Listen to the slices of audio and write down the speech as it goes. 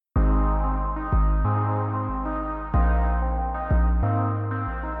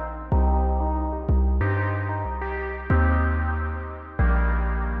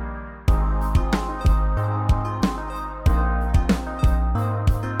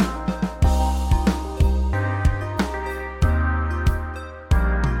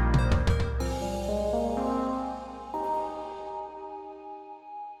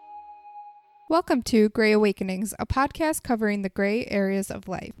Welcome to Gray Awakenings, a podcast covering the gray areas of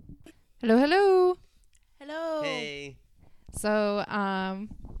life. Hello, hello. Hello. Hey. So,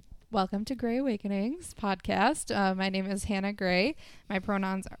 welcome to Gray Awakenings podcast. My name is Hannah Gray. My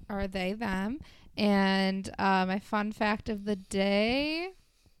pronouns are they, them. And my fun fact of the day,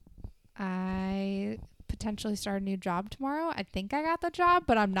 I potentially start a new job tomorrow. I think I got the job,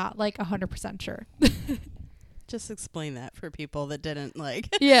 but I'm not like 100% sure. Just explain that for people that didn't like.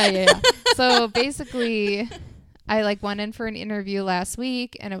 Yeah. So basically, I went in for an interview last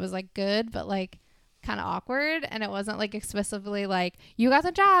week and it was good, but kind of awkward. And it wasn't explicitly you got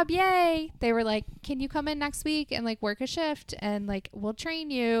the job, yay. They were can you come in next week and work a shift and we'll train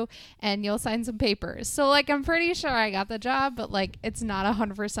you and you'll sign some papers. So I'm pretty sure I got the job, but it's not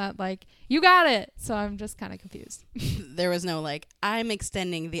 100% you got it. So I'm just kind of confused. There was no I'm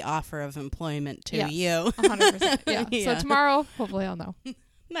extending the offer of employment to Yes, you. 100%. Yeah. Yeah. So tomorrow, hopefully I'll know.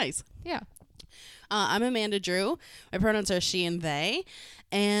 Nice. Yeah. I'm Amanda Drew. My pronouns are she and they.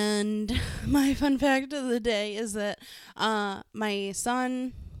 And my fun fact of the day is that my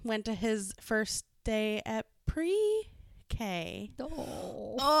son went to his first day at pre-K.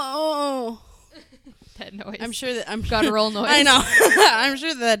 Oh. That noise. I'm sure that guttural noise. I know. I'm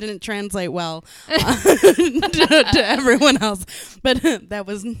sure that didn't translate well to everyone else, but that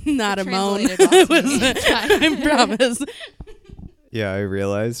was not a moan. Translated well It to me. was, I promise. Yeah, I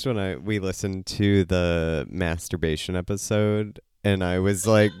realized when we listened to the masturbation episode and I was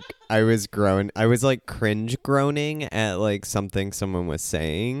cringe groaning at something someone was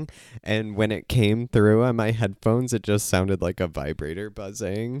saying, and when it came through on my headphones it just sounded like a vibrator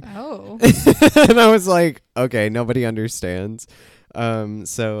buzzing. Oh. And I was like, okay, nobody understands.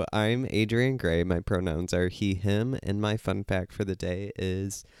 So I'm Adrian Gray. My pronouns are he, him, and my fun fact for the day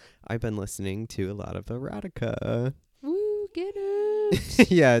is I've been listening to a lot of erotica. Woo, get it.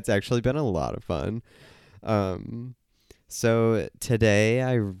 Yeah, it's actually been a lot of fun. So today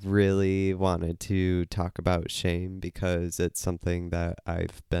I really wanted to talk about shame because it's something that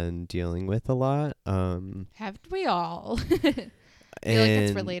I've been dealing with a lot. Haven't we all? I feel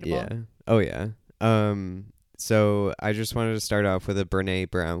it's relatable. Yeah. Oh yeah. So I just wanted to start off with a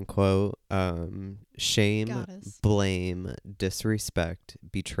Brene Brown quote. Shame, Goddess. blame, disrespect,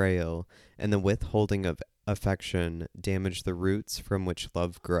 betrayal, and the withholding of affection damage the roots from which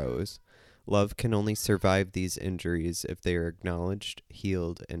love grows. Love can only survive these injuries if they are acknowledged,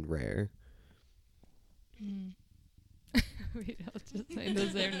 healed, and rare. We all just made the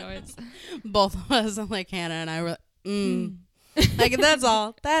same noise. Both of us, Hannah and I were that's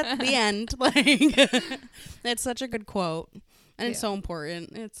all. That's the end. It's such a good quote. And it's so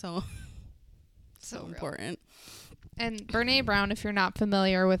important. It's so So important. And Brene Brown, if you're not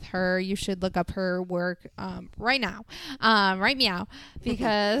familiar with her, you should look up her work right now. Right meow.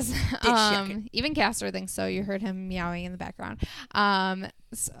 Because even Castor thinks so. You heard him meowing in the background.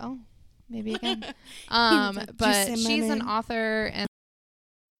 So maybe again. But she's an author and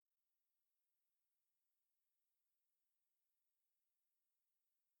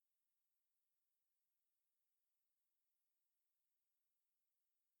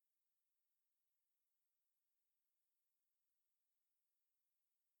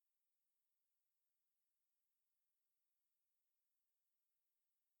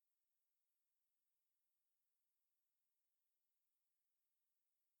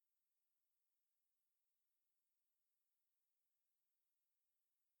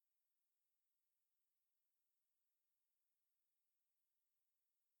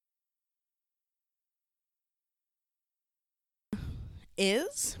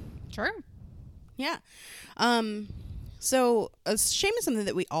Is? sure. Yeah. So shame is something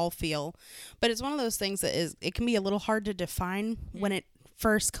that we all feel, but it's one of those things that it can be a little hard to define when it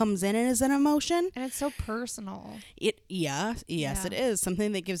first comes in as an emotion. And it's so personal. Yes, it is.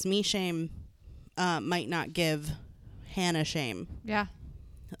 Something that gives me shame might not give Hannah shame. Yeah.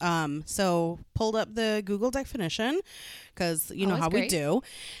 So pulled up the Google definition because you know how we do.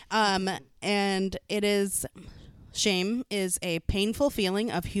 And it is, shame is a painful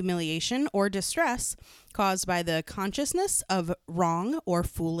feeling of humiliation or distress caused by the consciousness of wrong or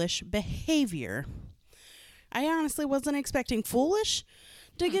foolish behavior. I honestly wasn't expecting foolish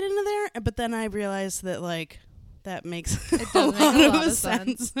to get into there, but then I realized that that makes a lot of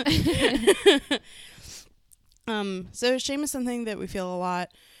sense. So shame is something that we feel a lot,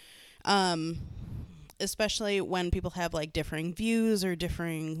 especially when people have differing views or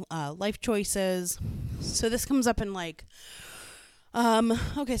differing life choices. So this comes up in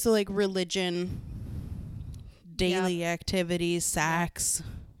religion, daily activities, sex,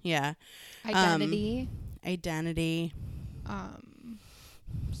 Identity. identity.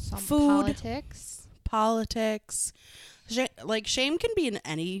 food, politics. Like shame can be in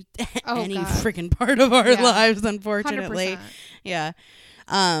any Oh, any God. freaking part of our Yeah. lives, unfortunately. 100%. Yeah.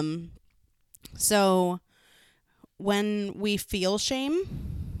 So when we feel shame,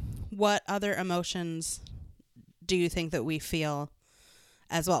 what other emotions do you think that we feel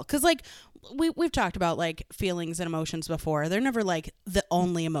as well? Because like we've talked about like feelings and emotions before. They're never like the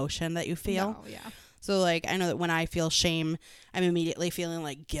only emotion that you feel. No, yeah. So like I know that when I feel shame, I'm immediately feeling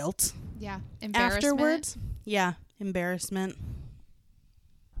like guilt Yeah. Embarrassment. afterwards. Yeah, embarrassment.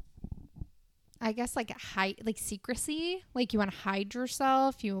 I guess like secrecy. Like you want to hide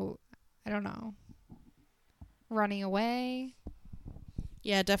yourself. I don't know. Running away.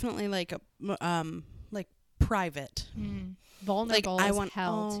 Yeah, definitely like private. Vulnerable Like I as want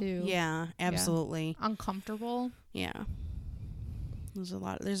hell too. Yeah, absolutely. Uncomfortable. Yeah. There's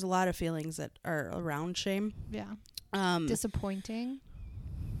a lot of feelings that are around shame. Yeah. Disappointing.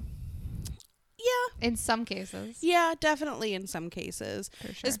 Yeah. In some cases. Yeah, definitely in some cases.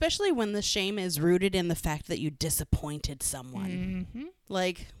 For sure. Especially when the shame is rooted in the fact that you disappointed someone. Mm-hmm.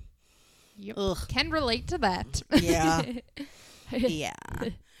 Like, Yep. ugh. Can relate to that. Yeah. Yeah.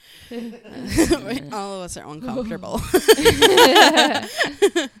 All of us are uncomfortable.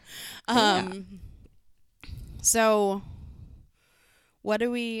 So what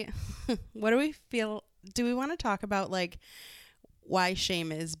do we feel? Do we want to talk about like why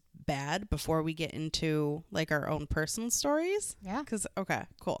shame is bad before we get into like our own personal stories? Yeah. Okay,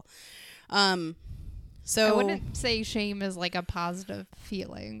 cool. So I wouldn't say shame is like a positive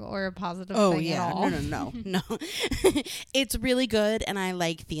feeling or a positive thing at all. No. It's really good and I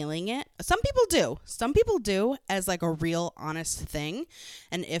like feeling it. Some people do as like a real honest thing.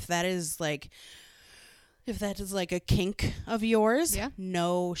 And if that is like a kink of yours, Yeah.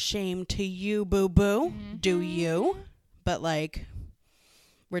 no shame to you, boo-boo. Do you? But like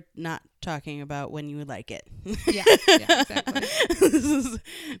we're not talking about when you like it. Yeah, exactly.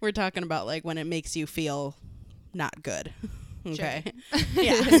 We're talking about like when it makes you feel not good. Okay. Sure.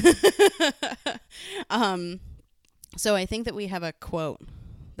 Yeah. So I think that we have a quote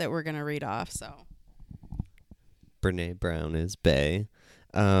that we're gonna read off. So Brene Brown is bae.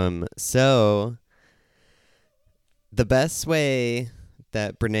 So the best way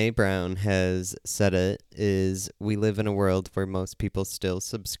that Brene Brown has said it is, we live in a world where most people still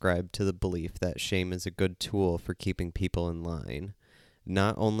subscribe to the belief that shame is a good tool for keeping people in line.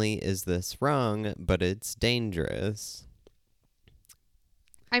 Not only is this wrong, but it's dangerous.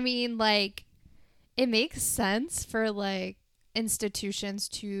 I mean, like, it makes sense for like institutions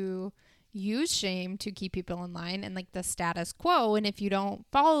to use shame to keep people in line and like the status quo. And if you don't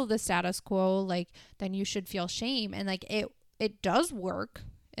follow the status quo, like, then you should feel shame. And like it does work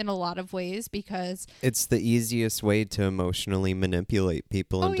in a lot of ways because It's the easiest way to emotionally manipulate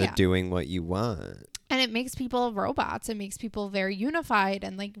people into doing what you want. And it makes people robots. It makes people very unified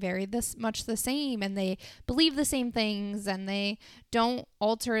and like very this much the same, and they believe the same things and they don't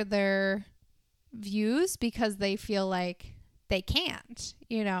alter their views because they feel like they can't,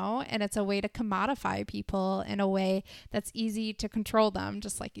 you know? And it's a way to commodify people in a way that's easy to control them,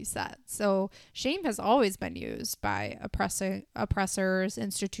 just like you said. So shame has always been used by oppressors,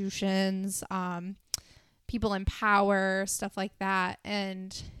 institutions, people in power, stuff like that.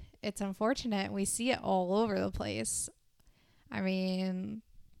 And it's unfortunate. We see it all over the place. I mean,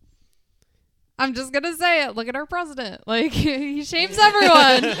 I'm just going to say it. Look at our president. Like, he shames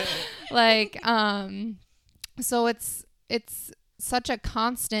everyone. Like, so it's such a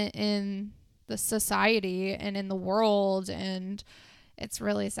constant in the society and in the world, and it's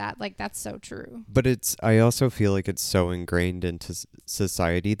really sad. Like, that's so true. But I also feel like it's so ingrained into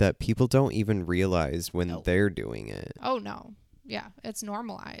society that people don't even realize when they're doing it. Oh, no. Yeah, it's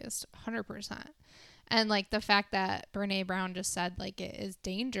normalized 100%. And like the fact that Brene Brown just said, like, it is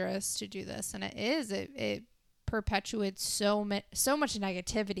dangerous to do this, and it is. It perpetuates so much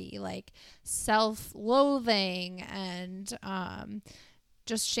negativity, like self-loathing and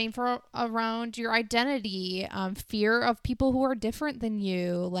just shame around your identity, fear of people who are different than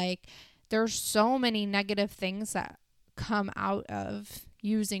you. Like, there's so many negative things that come out of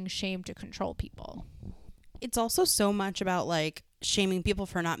using shame to control people. It's also so much about like shaming people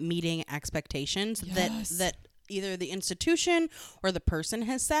for not meeting expectations that either the institution or the person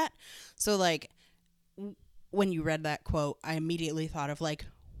has set. So like when you read that quote, I immediately thought of like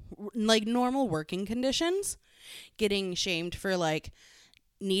normal working conditions, getting shamed for like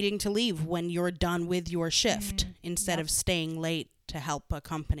needing to leave when you're done with your shift instead of staying late to help a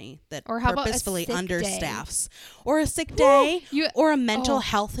company that or how purposefully about a sick understaffs day? Or a sick day or a mental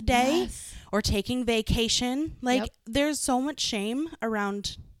health day. Yes. Or taking vacation. Like, there's so much shame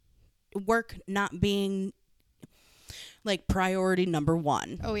around work not being like priority number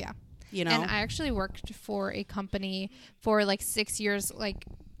one. Oh yeah. You know? And I actually worked for a company for like 6 years, like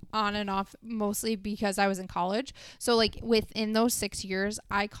on and off, mostly because I was in college. So like within those 6 years,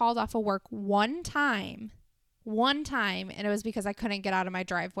 I called off of work one time, and it was because I couldn't get out of my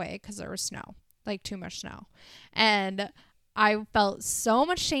driveway because there was snow, like too much snow. And I felt so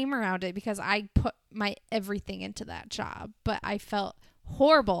much shame around it because I put my everything into that job, but I felt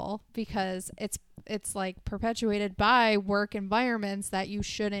horrible because it's like perpetuated by work environments that you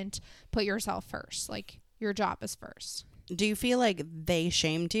shouldn't put yourself first. Like your job is first. Do you feel like they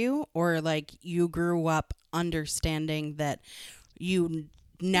shamed you, or like you grew up understanding that you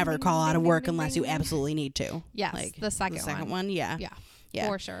never call out of work unless you absolutely need to? Yes, like the second one. Yeah.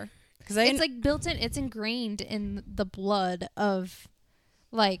 For sure. Because it's like built in, it's ingrained in the blood of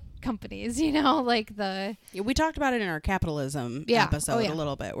like companies, you know, like we talked about it in our capitalism episode a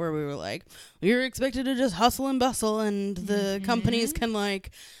little bit, where we were like, you're expected to just hustle and bustle, and the companies can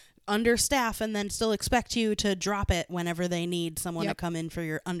like understaff and then still expect you to drop it whenever they need someone to come in for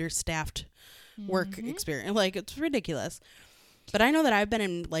your understaffed work experience. Like, it's ridiculous. But I know that I've been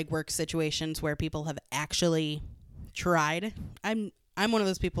in like work situations where people have actually tried. I'm one of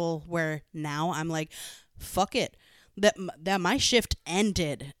those people where now I'm like, fuck it. That my shift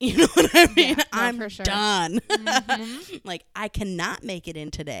ended. You know what I mean? Yeah, I'm for sure. done. Like, I cannot make it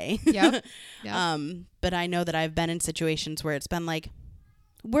in today. Yep. But I know that I've been in situations where it's been like,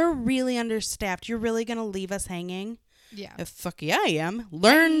 we're really understaffed. You're really going to leave us hanging? Yeah. Fuck yeah, I am.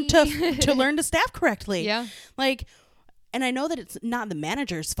 Learn to learn to staff correctly. Yeah. Like, and I know that it's not the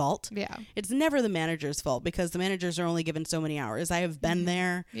manager's fault. Yeah. It's never the manager's fault because the managers are only given so many hours. I have been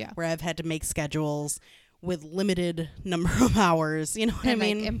there where I've had to make schedules with limited number of hours. You know what I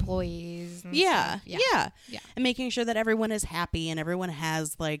mean? Like employees. And yeah. stuff. And making sure that everyone is happy and everyone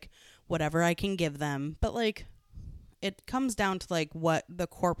has like whatever I can give them. But like, it comes down to like what the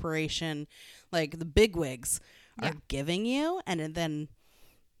corporation, like the bigwigs, are giving you, and then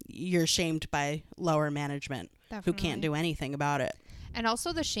you're shamed by lower management who can't do anything about it. And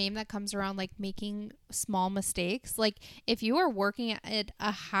also the shame that comes around like making small mistakes. Like if you are working at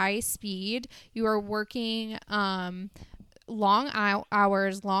a high speed, you are working long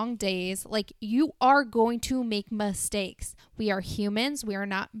hours, long days, like you are going to make mistakes. We are humans. We are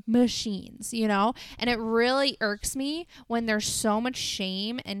not machines, you know? And it really irks me when there's so much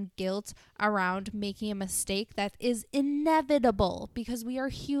shame and guilt around making a mistake that is inevitable because we are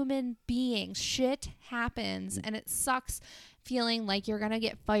human beings. Shit happens and it sucks feeling like you're gonna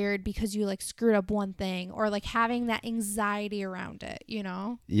get fired because you like screwed up one thing, or like having that anxiety around it, you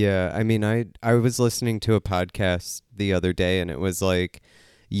know? Yeah, I mean, I was listening to a podcast the other day, and it was like,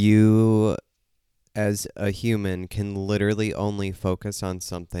 you as a human can literally only focus on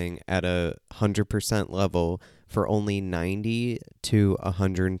something at 100% level for only 90 to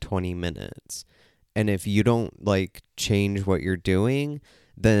 120 minutes. And if you don't like change what you're doing,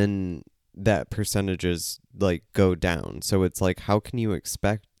 then that percentages like go down. So it's like, how can you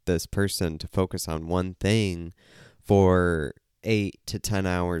expect this person to focus on one thing for 8 to 10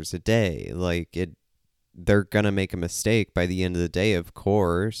 hours a day? Like, they're gonna make a mistake by the end of the day, of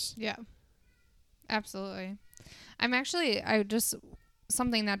course. Yeah, absolutely.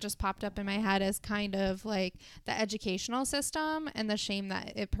 Something that just popped up in my head is kind of like the educational system and the shame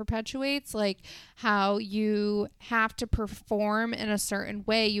that it perpetuates, like how you have to perform in a certain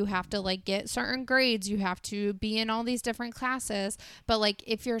way. You have to like get certain grades. You have to be in all these different classes. But like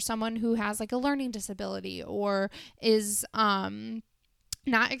if you're someone who has like a learning disability or is not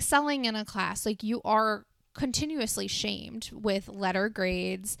excelling in a class, like you are continuously shamed with letter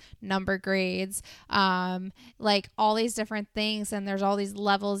grades, number grades, like all these different things, and there's all these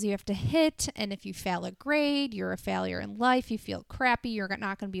levels you have to hit, and if you fail a grade, you're a failure in life. You feel crappy, you're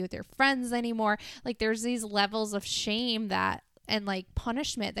not going to be with your friends anymore. Like there's these levels of shame that and like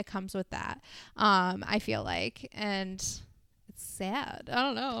punishment that comes with that, I feel like, and it's sad. I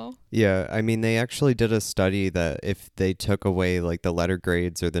don't know. Yeah, I mean, they actually did a study that if they took away like the letter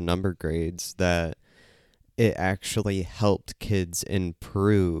grades or the number grades, that it actually helped kids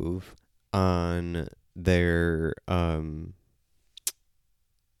improve on their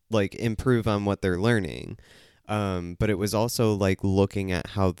improve on what they're learning. But it was also like looking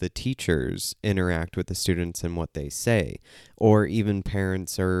at how the teachers interact with the students and what they say, or even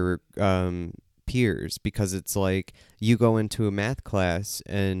parents or peers, because it's like you go into a math class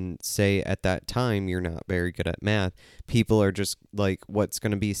and say at that time you're not very good at math. People are just like, what's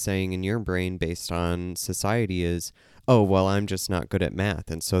going to be saying in your brain based on society is, oh, well, I'm just not good at math.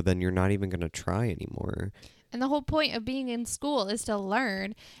 And so then you're not even going to try anymore. And the whole point of being in school is to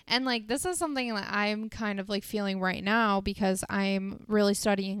learn. And like, this is something that I'm kind of like feeling right now because I'm really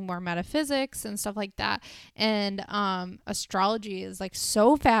studying more metaphysics and stuff like that. And astrology is like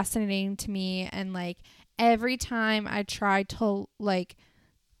so fascinating to me. And like, every time I try to like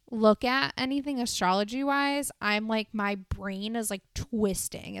look at anything astrology wise, I'm like, my brain is like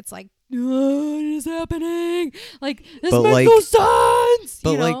twisting. It's like, what is happening? Like, this makes no sense.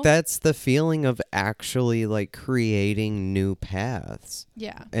 But like, that's the feeling of actually like creating new paths.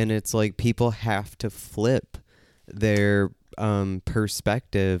 Yeah. And it's like people have to flip their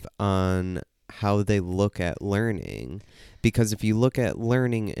perspective on how they look at learning. Because if you look at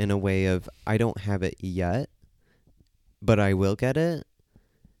learning in a way of, I don't have it yet, but I will get it,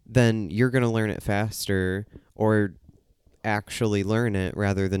 then you're going to learn it faster or actually learn it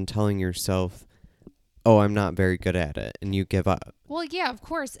rather than telling yourself, oh, I'm not very good at it, and you give up. Well, yeah, of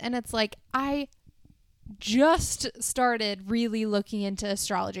course. And it's like, I just started really looking into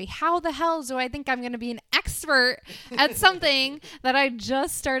astrology. How the hell do I think I'm going to be an expert at something that I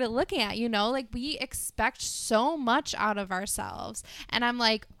just started looking at? You know, like, we expect so much out of ourselves. And I'm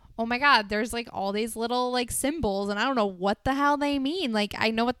like, oh my God, there's like all these little like symbols and I don't know what the hell they mean. Like, I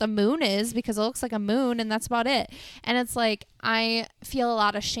know what the moon is because it looks like a moon and that's about it. And it's like, I feel a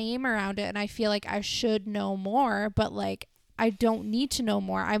lot of shame around it and I feel like I should know more, but like, I don't need to know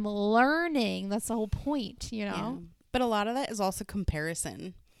more. I'm learning. That's the whole point, you know? Yeah. But a lot of that is also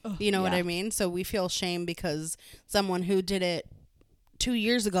comparison. You know what I mean? So we feel shame because someone who did it 2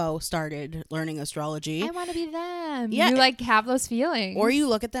 years ago started learning astrology. I want to be them. Yeah. You like have those feelings. Or you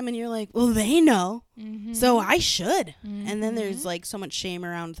look at them and you're like, well, they know. So I should. And then there's like so much shame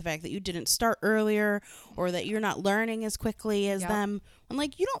around the fact that you didn't start earlier or that you're not learning as quickly as them. I'm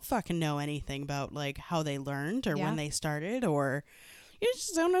like, you don't fucking know anything about like how they learned or when they started, or you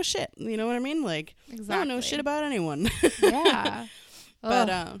just don't know shit. You know what I mean? Like, I don't know shit about anyone. Yeah.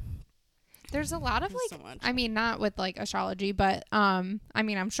 But there's a lot of like, so much. I mean, not with like astrology, but I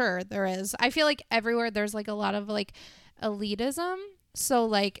mean, I'm sure there is. I feel like everywhere there's like a lot of like elitism. So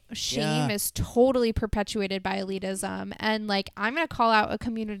like shame is totally perpetuated by elitism. And like, I'm going to call out a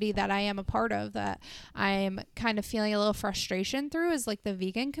community that I am a part of that I'm kind of feeling a little frustration through is like the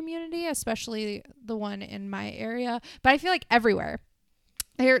vegan community, especially the one in my area. But I feel like everywhere.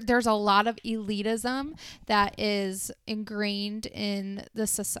 There's a lot of elitism that is ingrained in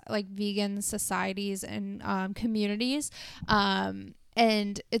the like vegan societies and communities.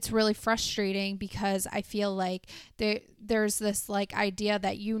 And it's really frustrating because I feel like there's this like idea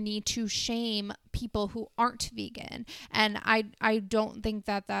that you need to shame people who aren't vegan. And I don't think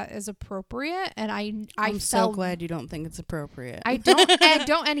that is appropriate. And I'm so glad you don't think it's appropriate. I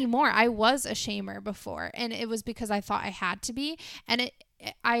don't anymore. I was a shamer before, and it was because I thought I had to be. And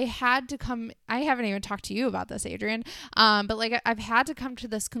I had to come, I haven't even talked to you about this, Adrian. But like, I've had to come to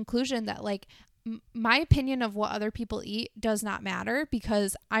this conclusion that like, my opinion of what other people eat does not matter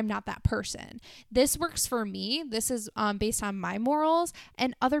because I'm not that person. This works for me. This is based on my morals,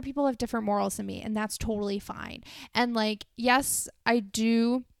 and other people have different morals than me, and that's totally fine. And like, yes, I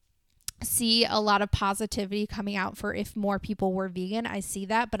do see a lot of positivity coming out for if more people were vegan. I see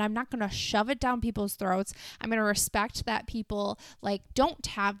that, but I'm not going to shove it down people's throats. I'm going to respect that people like don't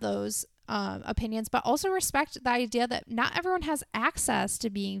have those opinions, but also respect the idea that not everyone has access to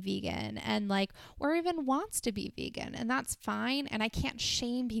being vegan and like, or even wants to be vegan, and that's fine. And I can't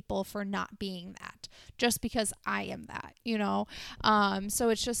shame people for not being that just because I am that, you know? So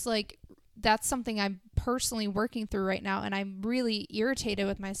it's just like, that's something I'm personally working through right now, and I'm really irritated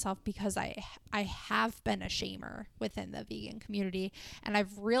with myself because I have been a shamer within the vegan community, and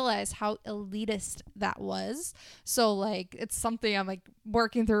I've realized how elitist that was. So like, it's something I'm like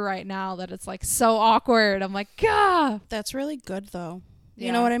working through right now that it's like so awkward. I'm like, God. That's really good though. Yeah.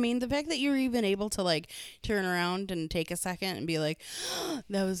 You know what I mean? The fact that you're even able to like turn around and take a second and be like, oh,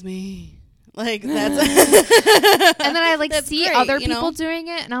 that was me. Like that's and then I like see great, other people doing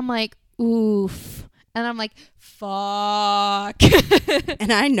it, and I'm like, oof. And I'm like, fuck.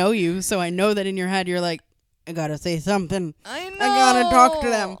 And I know you, so I know that in your head you're like, I gotta say something. I know. I gotta talk to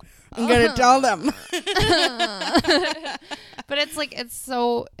them. I'm gonna tell them. But it's like,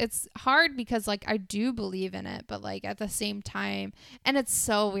 it's hard because like I do believe in it, but like at the same time, and it's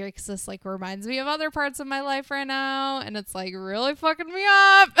so weird because this like reminds me of other parts of my life right now, and it's like really fucking me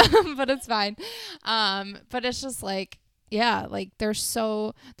up. But it's fine. But it's just like, yeah, like there's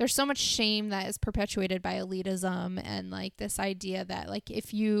so much shame that is perpetuated by elitism, and like this idea that like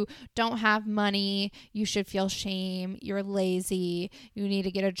if you don't have money, you should feel shame, you're lazy, you need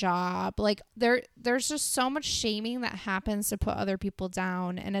to get a job. Like there's just so much shaming that happens to put other people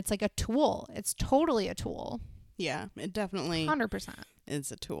down, and it's like a tool. It's totally a tool. Yeah, it definitely 100%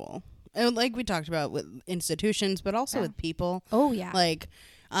 is a tool. And like we talked about with institutions, but also with people. Oh yeah. Like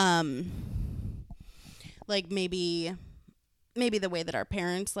maybe the way that our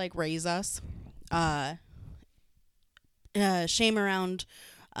parents like raise us, shame around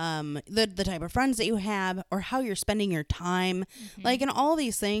the type of friends that you have or how you're spending your time. Mm-hmm. Like in all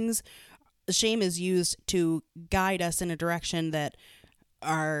these things, shame is used to guide us in a direction that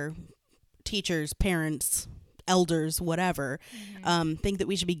our teachers, parents, elders, whatever, think that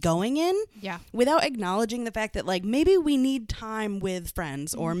we should be going in, without acknowledging the fact that like maybe we need time with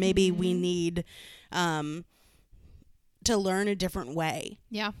friends, or maybe we need to learn a different way.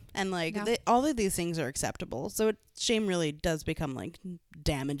 Yeah. And like all of these things are acceptable. So shame really does become like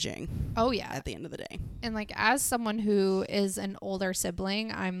damaging. Oh yeah. At the end of the day. And like as someone who is an older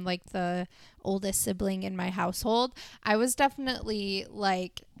sibling, I'm like the oldest sibling in my household. I was definitely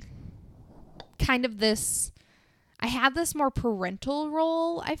like kind of this, I had this more parental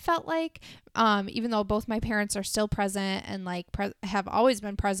role, I felt like, even though both my parents are still present and like have always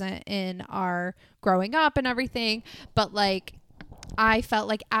been present in our growing up and everything. But like, I felt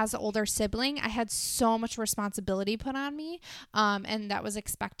like as an older sibling, I had so much responsibility put on me, and that was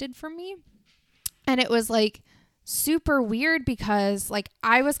expected from me. And it was like super weird because like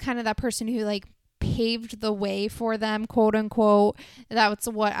I was kind of that person who like paved the way for them, quote unquote. That's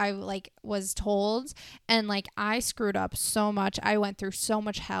what I like was told. And like I screwed up so much. I went through so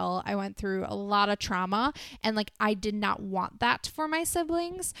much hell. I went through a lot of trauma, and like I did not want that for my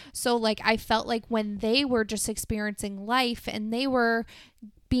siblings. So like I felt like when they were just experiencing life and they were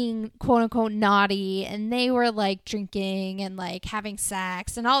being quote unquote naughty and they were like drinking and like having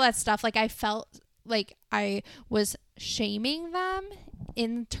sex and all that stuff, like I felt like I was shaming them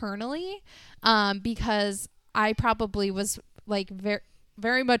internally, because I probably was like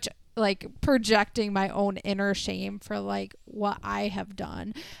very much like projecting my own inner shame for like what I have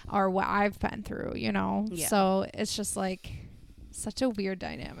done or what I've been through, you know? Yeah. So it's just like such a weird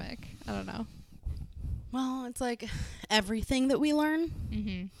dynamic. I don't know. Well, it's like everything that we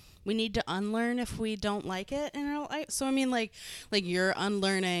learn, we need to unlearn if we don't like it. And so I mean, like you're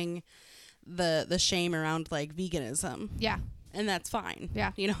unlearning the shame around like veganism. Yeah. And that's fine.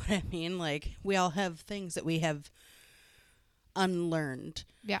 Yeah. You know what I mean? Like we all have things that we have unlearned.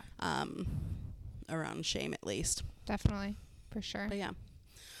 Yeah. Around shame, at least. Definitely. For sure. But yeah.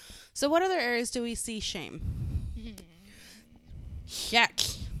 So what other areas do we see shame?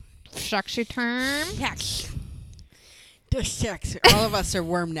 Yuck. Shucksy term. Yuck. The shucks. All of us are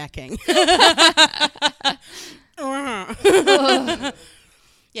worm necking.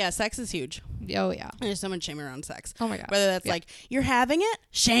 Yeah, sex is huge. Oh, yeah. There's so much shame around sex. Oh, my God. Whether that's like, you're having it?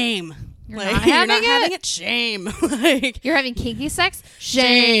 Shame. You're like, not having it? Shame. Like, you're having kinky sex?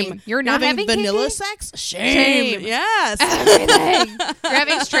 Shame. You're not having vanilla kinky? Sex? Shame. Yes. Everything. You're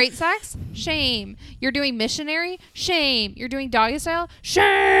having straight sex? Shame. You're doing missionary? Shame. You're doing doggy style?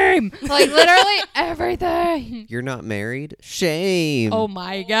 Shame. Like, literally everything. You're not married? Shame. Oh,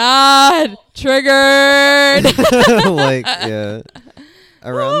 my God. Triggered. Like, yeah.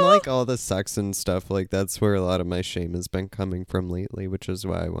 Around like all the sex and stuff, like that's where a lot of my shame has been coming from lately, which is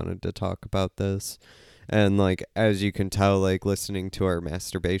why I wanted to talk about this. And like as you can tell, like listening to our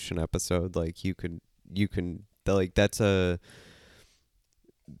masturbation episode, like you can like that's a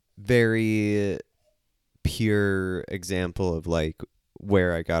very pure example of like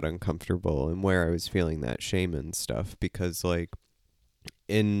where I got uncomfortable and where I was feeling that shame and stuff, because like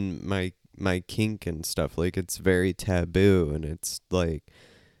in my kink and stuff, like it's very taboo, and it's like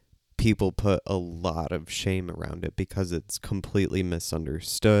people put a lot of shame around it because it's completely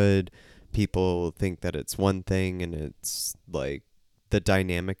misunderstood. People think that it's one thing, and it's like the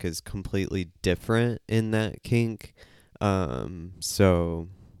dynamic is completely different in that kink. So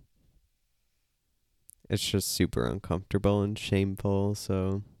it's just super uncomfortable and shameful.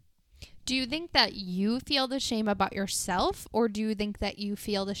 So do you think that you feel the shame about yourself, or do you think that you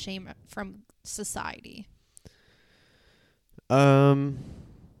feel the shame from society? I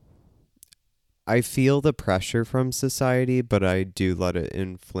feel the pressure from society, but I do let it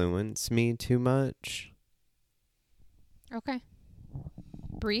influence me too much. Okay.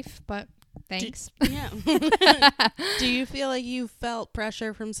 Brief, but thanks. Yeah. Do you feel like you felt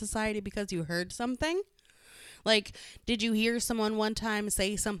pressure from society because you heard something? Like, did you hear someone one time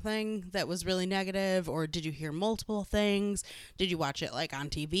say something that was really negative, or did you hear multiple things? Did you watch it like on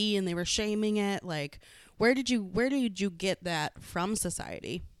TV and they were shaming it? Like, where did you get that from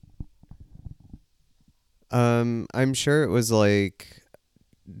society? I'm sure it was like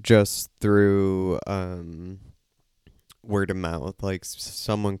just through word of mouth. Like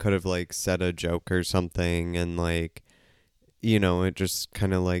someone could have like said a joke or something, and like, you know, it just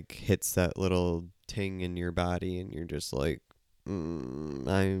kind of like hits that little ting in your body, and you're just like,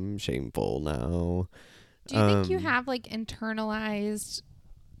 I'm shameful now. Do you think you have like internalized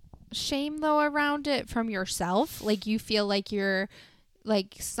shame though around it from yourself? Like you feel like you're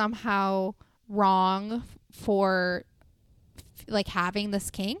like somehow wrong for like having this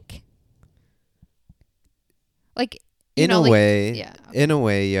kink? Like in a way, yeah. In a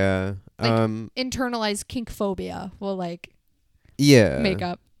way, yeah. Like internalized kink phobia will like make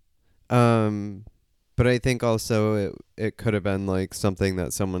up. But I think also it could have been like something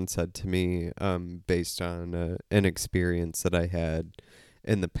that someone said to me based on an experience that I had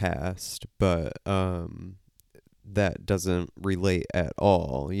in the past, but that doesn't relate at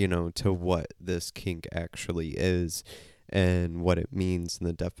all, you know, to what this kink actually is and what it means and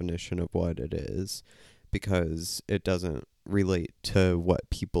the definition of what it is, because it doesn't relate to what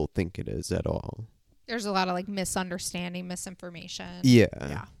people think it is at all. There's a lot of like misunderstanding, misinformation.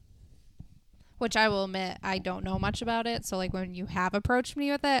 Yeah. Which I will admit, I don't know much about it. So like when you have approached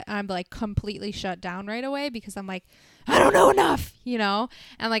me with it, I'm like completely shut down right away because I'm like, I don't know enough, you know?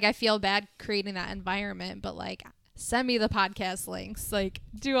 And like I feel bad creating that environment, but like send me the podcast links, like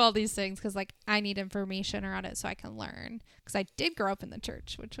do all these things because like I need information around it so I can learn. Because I did grow up in the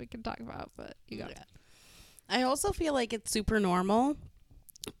church, which we can talk about, but you got it. I also feel like it's super normal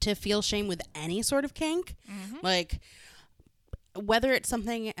to feel shame with any sort of kink. Mm-hmm. Like whether it's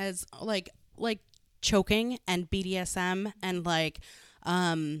something as like choking and BDSM and like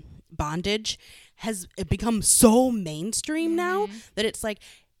bondage has become so mainstream now that it's like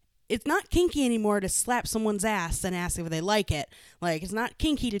it's not kinky anymore to slap someone's ass and ask if they like it. Like it's not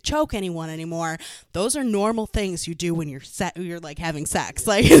kinky to choke anyone anymore. Those are normal things you do when you're like having sex.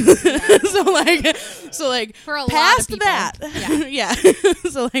 Like so like for a past lot of people. that. Yeah.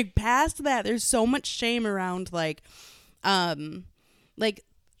 So like past that, there's so much shame around like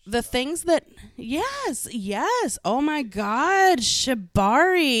the things that yes oh my god,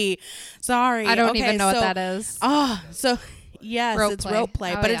 shibari, sorry, I don't even know what that is. So yes, it's rope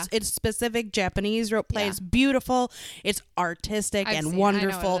play, but it's specific Japanese rope play. It's beautiful, it's artistic and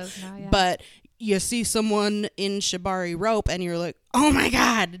wonderful, but you see someone in shibari rope and you're like, oh my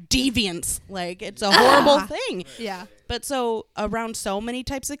god, deviance, like it's a horrible thing. Yeah. But so around so many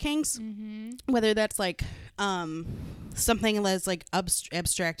types of kinks, whether that's like something as like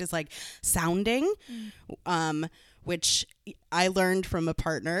abstract as like sounding, which I learned from a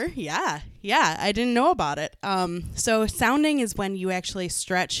partner. Yeah, I didn't know about it. So sounding is when you actually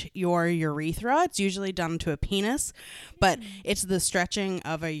stretch your urethra. It's usually done to a penis, but it's the stretching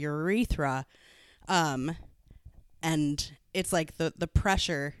of a urethra, and it's like the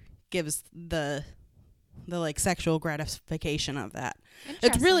pressure gives the like sexual gratification of that.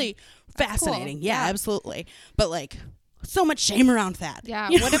 It's really fascinating. Cool. Yeah, absolutely. But like so much shame around that. Yeah.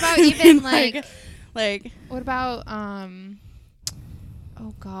 What about even like what about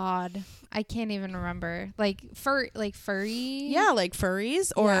oh god, I can't even remember. Like furry. Yeah, like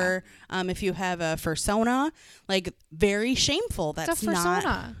furries, or if you have a fursona, like very shameful. That's not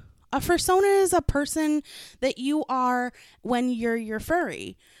a fursona is a person that you are when you're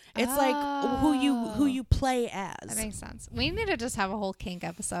furry. It's like who you play as. That makes sense. We need to just have a whole kink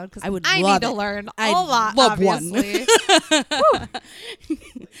episode because I need to learn a lot. Obviously.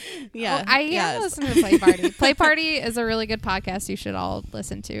 Yeah, I am listening to Play Party. Play Party is a really good podcast you should all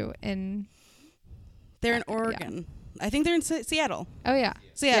listen to. They're in Oregon. Yeah. I think they're in Seattle. Oh yeah,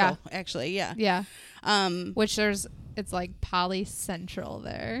 Seattle actually. Yeah. Yeah. Which it's like Poly Central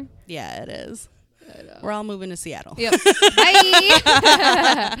there. Yeah, it is. We're all moving to Seattle. Yep.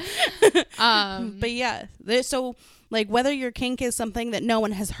 Bye. But yeah, so like whether your kink is something that no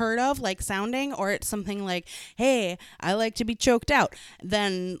one has heard of, like sounding, or it's something like, hey, I like to be choked out,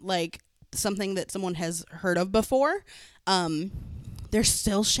 then like something that someone has heard of before, there's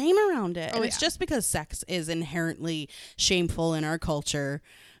still shame around it. And it's just because sex is inherently shameful in our culture.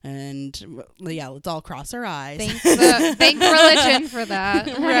 And yeah, let's all cross our eyes. Thank religion for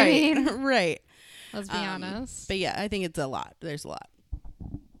that. Right. Let's be honest. But yeah, I think it's a lot. There's a lot.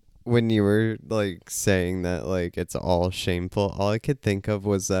 When you were like saying that like it's all shameful, all I could think of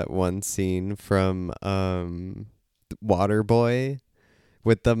was that one scene from Waterboy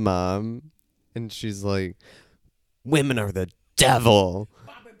with the mom, and she's like, Women are the devil.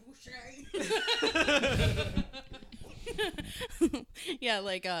 Yeah,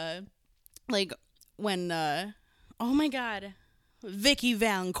 like when oh my god, Vicky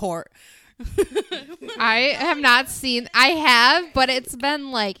Valancourt. I have not seen. I have, but it's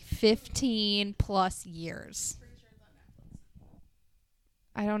been like 15 plus years.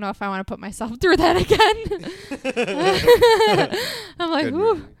 I don't know if I want to put myself through that again. I'm like,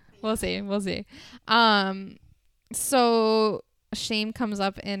 whew. We'll see. So shame comes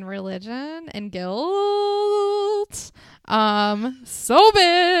up in religion and guilt. So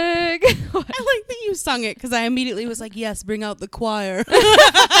big. I like that you sung it because I immediately was like, yes, bring out the choir.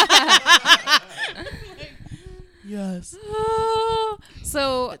 Yes.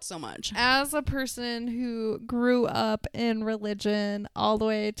 So so much. As a person who grew up in religion all the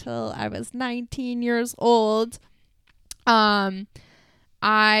way till I was 19 years old,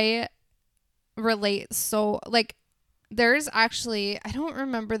 I relate so like there's actually, I don't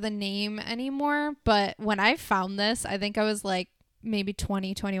remember the name anymore, but when I found this, I think I was like maybe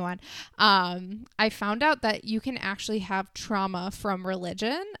 21. I found out that you can actually have trauma from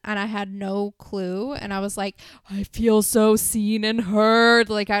religion, and I had no clue. And I was like, I feel so seen and heard.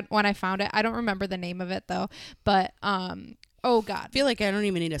 Like when I found it, I don't remember the name of it though, but oh god, I feel like I don't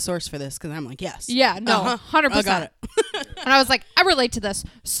even need a source for this because I'm like, yes, yeah, no, 100%. I got it. And I was like, I relate to this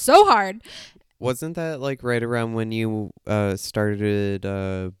so hard. Wasn't that like right around when you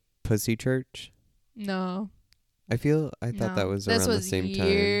started Pussy Church? No. I thought that was around the same time. This was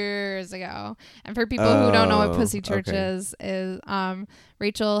years ago. And for people who don't know what Pussy Church is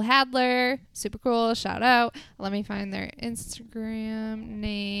Rachel Hadler, super cool, shout out. Let me find their Instagram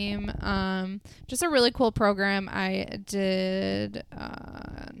name. Just a really cool program I did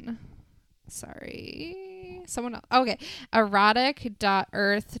on, someone else. Okay,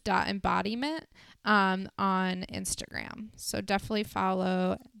 erotic.earth.embodiment on Instagram. So definitely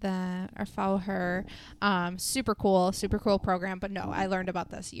follow her. Super cool program. But no, I learned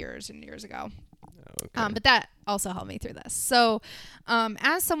about this years and years ago. Okay. But that also helped me through this. So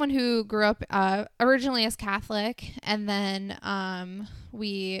as someone who grew up originally as Catholic, and then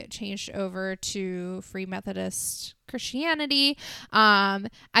we changed over to Free Methodist Christianity, I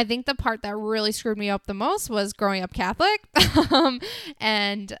think the part that really screwed me up the most was growing up Catholic.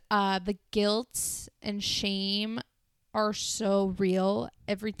 And the guilt and shame are so real.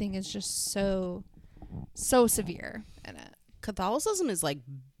 Everything is just so severe in it. Catholicism is like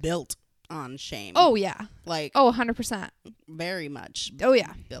built on shame. Oh yeah. Like 100%. Very much. Oh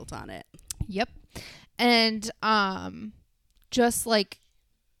yeah. Built on it. Yep. And just like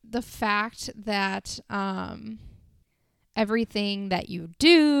the fact that everything that you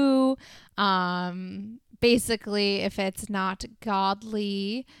do, basically if it's not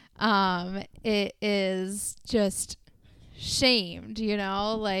godly, it is just shamed,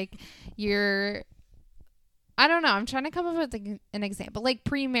 like I don't know. I'm trying to come up with an example, like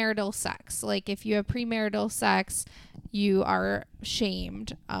premarital sex. Like if you have premarital sex, you are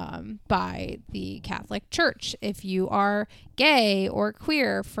shamed by the Catholic Church. If you are gay or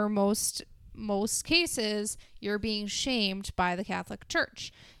queer, for most cases, you're being shamed by the Catholic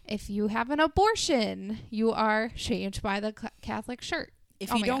Church. If you have an abortion, you are shamed by the Catholic Church.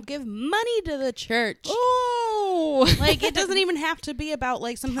 If you don't give money to the church. Oh, like it doesn't even have to be about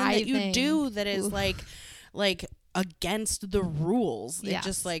like something tithing. That you do that is like against the rules. Yes. It's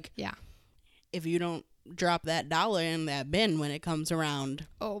just like, yeah, if you don't drop that dollar in that bin when it comes around.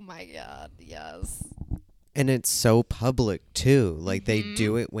 Oh my God, yes. And it's so public too. Like they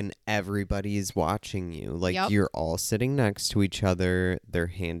do it when everybody's watching you. Like you're all sitting next to each other. They're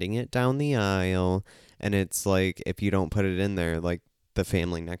handing it down the aisle. And it's like, if you don't put it in there, like the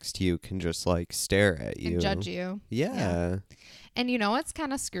family next to you can just like stare at you. And judge you. Yeah. And you know what's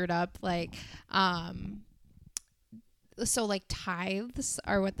kind of screwed up? Like, so like tithes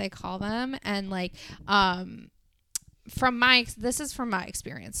are what they call them. And like, this is from my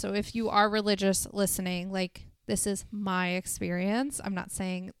experience. So if you are religious listening, like this is my experience. I'm not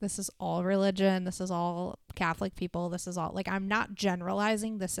saying this is all religion. This is all Catholic people. This is all, like, I'm not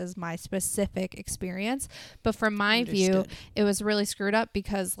generalizing. This is my specific experience. But from my view, it was really screwed up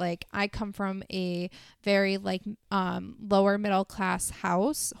because like I come from a very like lower middle class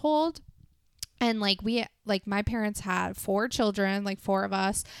household. And like my parents had 4 children, like 4 of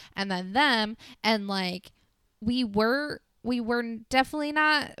us, and then them, and like we were definitely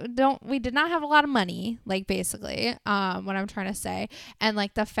we did not have a lot of money, like basically, what I'm trying to say. And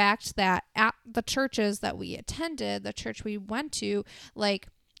like the fact that at the churches that we attended, the church we went to, like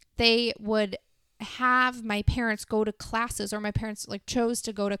they would have my parents go to classes, or my parents like chose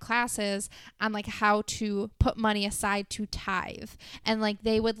to go to classes on like how to put money aside to tithe. And like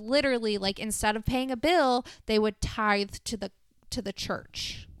they would literally like, instead of paying a bill, they would tithe to the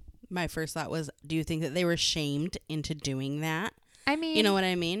church. My first thought was, do you think that they were shamed into doing that? I mean, you know what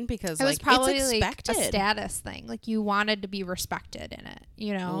I mean? Because it was probably it's expected. like a status thing. Like you wanted to be respected in it,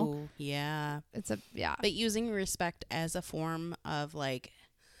 you know? Ooh, yeah. But using respect as a form of like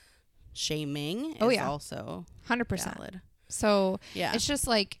shaming is also 100% valid. So yeah, it's just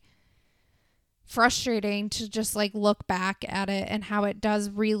like frustrating to just like look back at it and how it does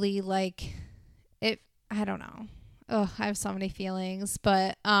really like it. I don't know. Oh, I have so many feelings,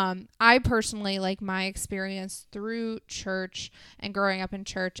 but I personally, like, my experience through church and growing up in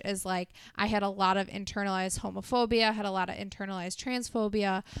church is like I had a lot of internalized homophobia, I had a lot of internalized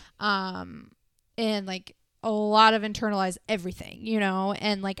transphobia, and like a lot of internalized everything, you know,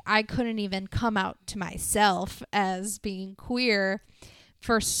 and like I couldn't even come out to myself as being queer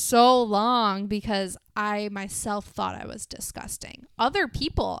for so long because I myself thought I was disgusting. Other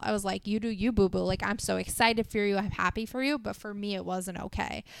people, I was like, you do you, boo-boo. Like, I'm so excited for you. I'm happy for you. But for me, it wasn't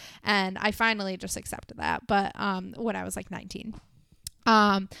okay. And I finally just accepted that. But when I was like 19.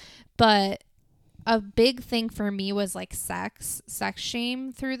 But a big thing for me was like sex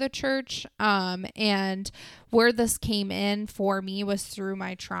shame through the church. And where this came in for me was through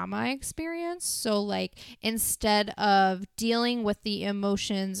my trauma experience. So like, instead of dealing with the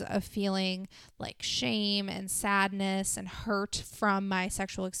emotions of feeling like shame and sadness and hurt from my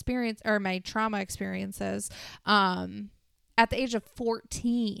sexual experience or my trauma experiences, at the age of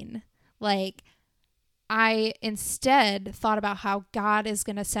 14, like, I instead thought about how God is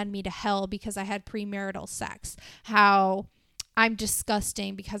going to send me to hell because I had premarital sex, how I'm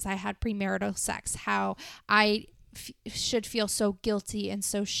disgusting because I had premarital sex, how I should feel so guilty and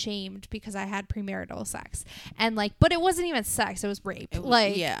so shamed because I had premarital sex. And like, but it wasn't even sex, it was rape.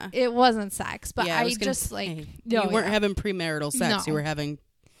 It wasn't sex, but I just like, you weren't having premarital sex, you were having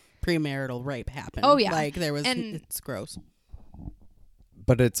premarital rape happen. Oh yeah. Like there was, it's gross.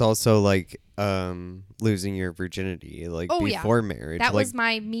 But it's also like losing your virginity, like before marriage. That like was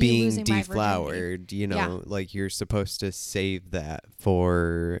me being losing deflowered, you know, like you're supposed to save that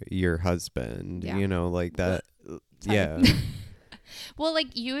for your husband, you know, like that. Yeah. Well,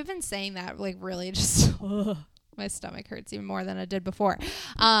 like you even saying that, like really just my stomach hurts even more than it did before.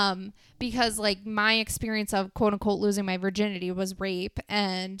 Because like my experience of quote unquote losing my virginity was rape,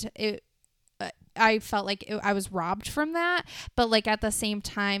 and I felt like I was robbed from that, but like at the same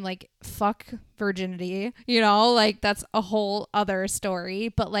time, like fuck virginity, you know, like that's a whole other story.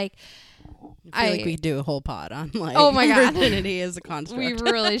 But like, I feel like we do a whole pod on like, oh my God, virginity is a construct.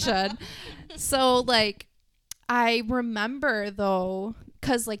 We really should. So like, I remember though,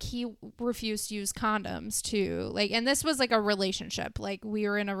 cause like he refused to use condoms too, like, and this was like a relationship, like we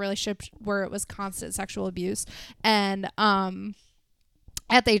were in a relationship where it was constant sexual abuse, and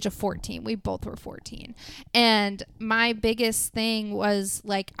at the age of 14, we both were 14. And my biggest thing was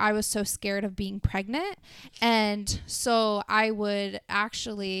like, I was so scared of being pregnant. And so I would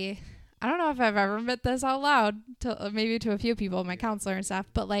actually, I don't know if I've ever admit this out loud to maybe to a few people, my counselor and stuff,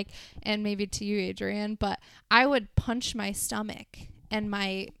 but like, and maybe to you, Adrian, but I would punch my stomach and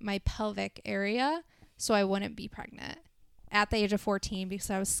my pelvic area so I wouldn't be pregnant at the age of 14 because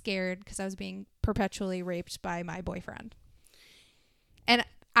I was scared because I was being perpetually raped by my boyfriend. And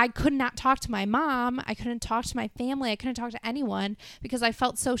I could not talk to my mom. I couldn't talk to my family. I couldn't talk to anyone because I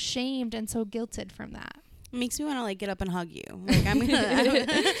felt so shamed and so guilted from that. It makes me want to like get up and hug you. Like I'm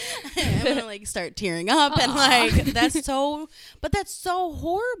gonna like start tearing up. Aww. And like that's so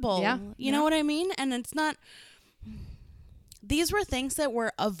horrible. Yeah. You know what I mean? And it's not. These were things that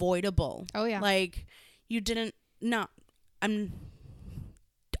were avoidable. Oh yeah. Like you didn't. No,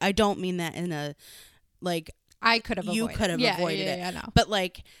 I don't mean that in a like. I could have avoided. You could have avoided it. Yeah, I know. But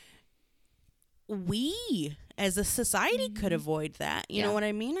like we as a society could avoid that. You know what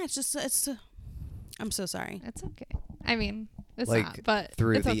I mean? I'm so sorry. It's okay. I mean, it's like not, but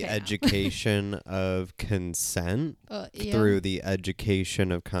through it's the okay education of consent, through the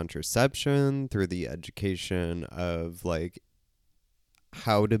education of contraception, through the education of like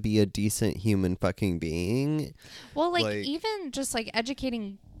how to be a decent human fucking being. Well, like even just like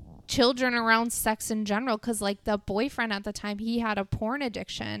educating children around sex in general, because like the boyfriend at the time, he had a porn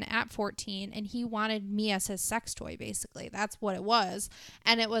addiction at 14 and he wanted me as his sex toy. Basically that's what it was.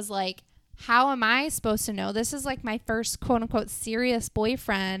 And it was like, how am I supposed to know? This is like my first quote unquote serious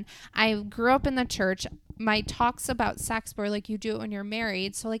boyfriend. I grew up in the church. My talks about sex were like, you do it when you're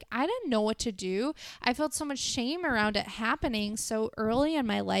married. So like I didn't know what to do. I felt so much shame around it happening so early in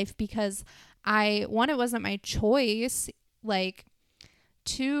my life because it wasn't my choice. Like,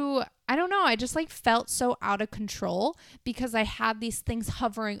 I don't know. I just like felt so out of control because I had these things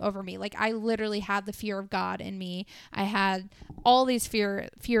hovering over me. Like, I literally had the fear of God in me. I had all these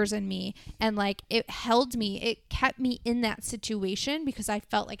fears in me, and like it held me. It kept me in that situation because I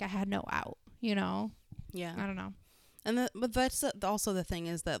felt like I had no out, you know? Yeah. I don't know. And but that's also the thing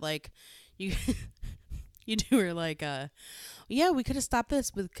is that like you were like yeah, we could have stopped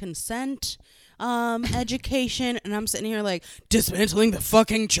this with consent, education, and I'm sitting here like dismantling the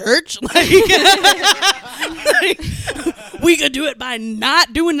fucking church. Like, like, we could do it by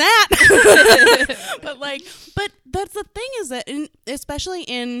not doing that. but that's the thing is that especially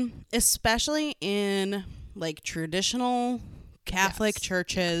in like traditional Catholic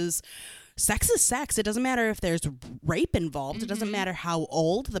churches, sex is sex. It doesn't matter if there's rape involved. It doesn't matter how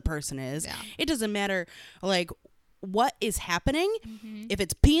old the person is. Yeah. It doesn't matter like what is happening. If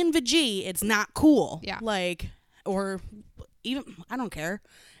it's P and VG, it's not cool. Yeah. Like, or even, I don't care.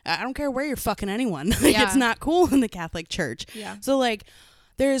 I don't care where you're fucking anyone. Like, Yeah. it's not cool in the Catholic Church. Yeah. So like,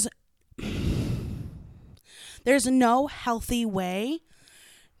 there's no healthy way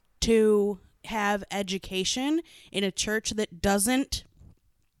to have education in a church that doesn't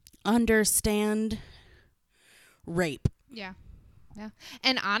understand rape. Yeah. Yeah.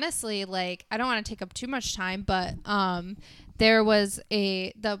 And honestly, like, I don't want to take up too much time, but there was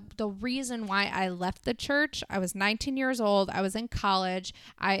the reason why I left the church. I was 19 years old. I was in college.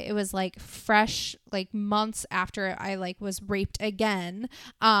 It was like fresh, like months after I like was raped again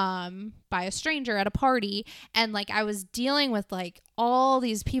by a stranger at a party, and like I was dealing with like all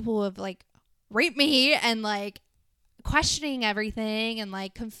these people who have like raped me and like questioning everything and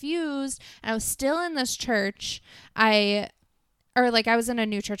like confused, and I was still in this church. I was in a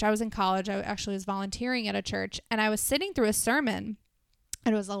new church. I was in college. I actually was volunteering at a church, and I was sitting through a sermon,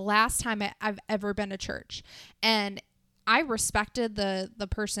 and it was the last time I've ever been to church. And I respected the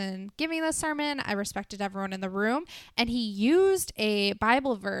person giving the sermon. I respected everyone in the room, and he used a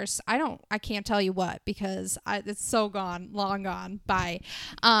Bible verse. I can't tell you what, because it's so long gone by.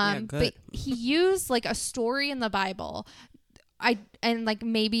 But he used like a story in the Bible. And like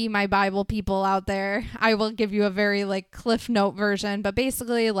maybe my Bible people out there, I will give you a very like Cliff Note version, but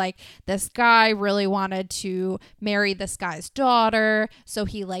basically like this guy really wanted to marry this guy's daughter, so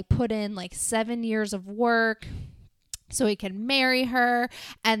he like put in like 7 years of work so he could marry her.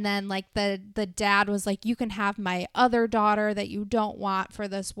 And then like the dad was like, you can have my other daughter that you don't want for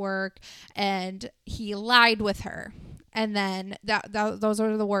this work, and he lied with her. And then those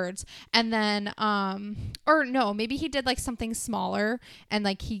are the words. And then, or no, maybe he did like something smaller, and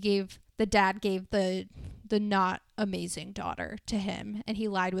like the dad gave the not amazing daughter to him, and he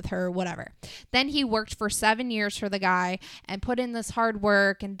lied with her, whatever. Then he worked for 7 years for the guy and put in this hard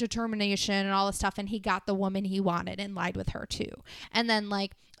work and determination and all this stuff, and he got the woman he wanted and lied with her too. And then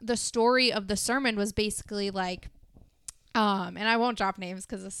like the story of the sermon was basically like, and I won't drop names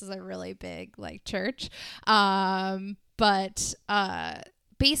because this is a really big like church. But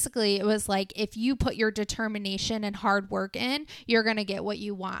basically it was like, if you put your determination and hard work in, you're going to get what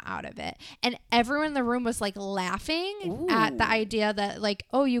you want out of it. And everyone in the room was like laughing at the idea that like,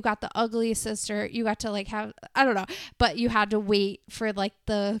 oh, you got the ugly sister. You got to like have, I don't know, but you had to wait for like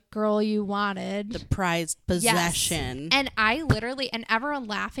the girl you wanted. The prized possession. Yes. And I literally, and everyone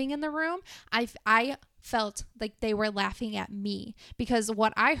laughing in the room, I felt like they were laughing at me, because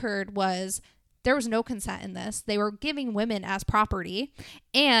what I heard was there was no consent in this. They were giving women as property,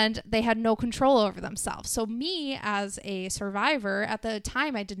 and they had no control over themselves. So me as a survivor, at the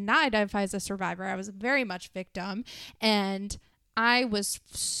time I did not identify as a survivor. I was very much victim, and I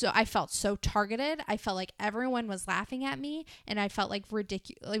felt so targeted. I felt like everyone was laughing at me, and I felt like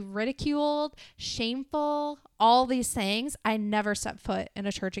ridiculed, shameful, all these things. I never set foot in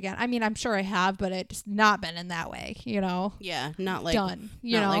a church again. I mean, I'm sure I have, but it's not been in that way, you know? Yeah, not like done,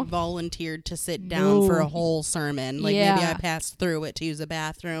 like volunteered to sit down for a whole sermon. Like maybe I passed through it to use a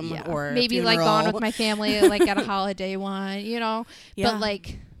bathroom or maybe a funeral. like gone with my family, like at a holiday one, you know? Yeah. But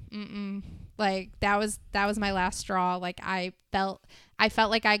like, like that was my last straw. Like I felt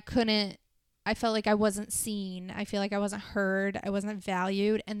like I felt like I wasn't seen. I feel like I wasn't heard. I wasn't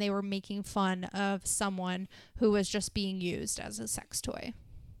valued, and they were making fun of someone who was just being used as a sex toy.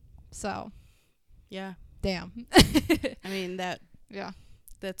 So, yeah. Damn. I mean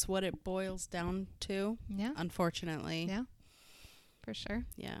that's what it boils down to. Yeah. Unfortunately. Yeah. For sure.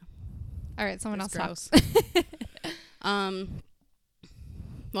 Yeah. All right, someone That's else gross. talk.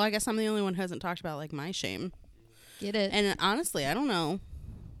 Well, I guess I'm the only one who hasn't talked about like my shame. Get it. And honestly, I don't know.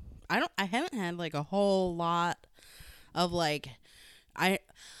 I haven't had like a whole lot of like I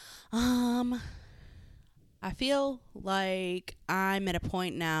I feel like I'm at a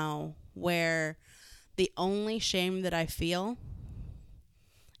point now where the only shame that I feel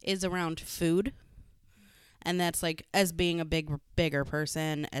is around food. And that's like as being a bigger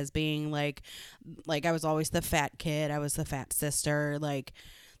person, as being like I was always the fat kid, I was the fat sister, like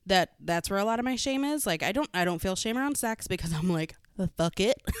that's where a lot of my shame is. Like I don't feel shame around sex because I'm like, fuck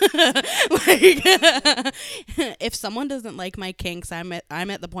it. Like if someone doesn't like my kinks, I'm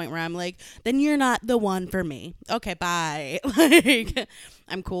at the point where I'm like, then you're not the one for me. Okay, bye. Like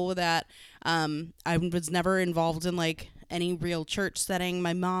I'm cool with that. I was never involved in like any real church setting.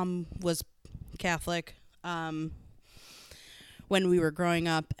 My mom was Catholic when we were growing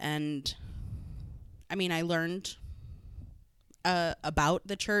up, and I mean I learned about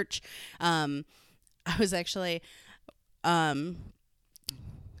the church. I was actually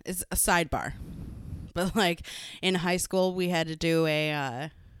it's a sidebar, but like in high school we had to do a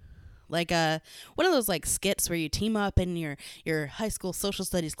one of those like skits where you team up in your high school social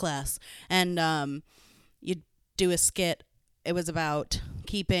studies class, and you do a skit. It was about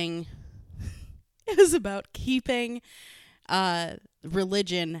keeping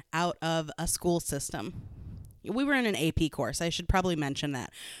religion out of a school system. We were in an AP course. I should probably mention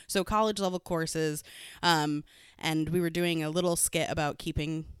that. So college level courses, and we were doing a little skit about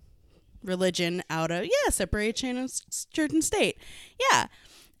keeping religion out of, separation of church and state. Yeah.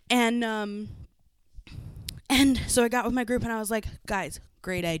 And so I got with my group and I was like, guys,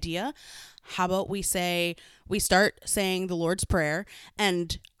 great idea. How about we start saying the Lord's Prayer?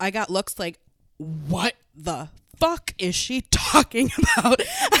 And I got looks like, what the fuck is she talking about?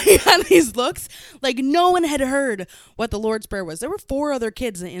 I got these looks like no one had heard what the Lord's Prayer was. There were 4 other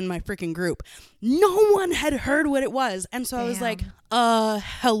kids in my freaking group. No one had heard what it was. And so I was like,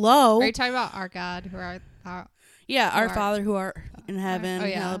 hello. Are you talking about our God who are our Father who art in heaven,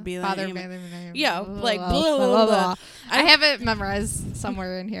 hallowed be thy name. Yeah, like blah, blah, blah. I have it memorized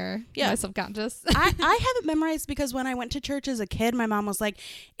somewhere in here. Yeah, my subconscious. I have it memorized because when I went to church as a kid, my mom was like,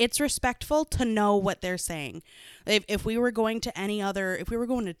 "It's respectful to know what they're saying." If we were going to if we were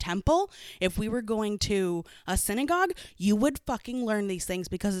going to temple, if we were going to a synagogue, you would fucking learn these things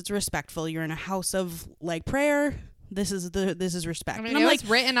because it's respectful. You're in a house of like prayer. This is respect. I mean, it was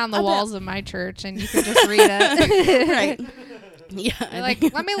written on the walls of my church, and you could just read it. Right. Yeah. Like,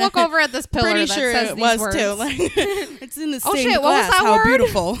 let me look over at this pillar. Pretty that sure says it these was words. too. Like, it's in the same shit, class. What was that How word?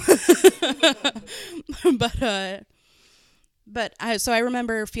 beautiful. So I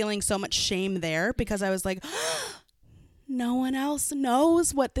remember feeling so much shame there because I was like, no one else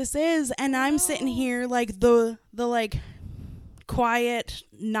knows what this is, and I'm sitting here like the like quiet,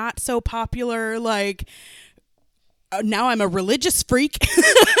 not so popular like. Now I'm a religious freak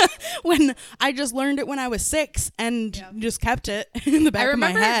when I just learned it when I was 6 and just kept it in the back of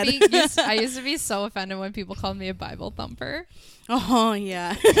my head. I used to be so offended when people called me a Bible thumper. Oh,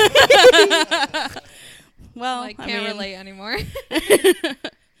 yeah. Well, I can't relate anymore.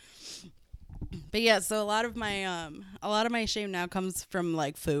 But yeah, so a lot of my shame now comes from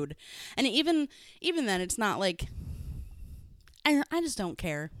like food. And even then it's not like I just don't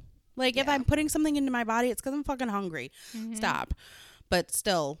care. Like, if I'm putting something into my body, it's because I'm fucking hungry. Mm-hmm. Stop. But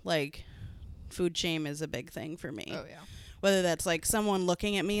still, like, food shame is a big thing for me. Oh, yeah. Whether that's, like, someone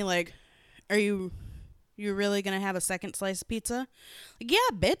looking at me like, are you really going to have a second slice of pizza? Like, yeah,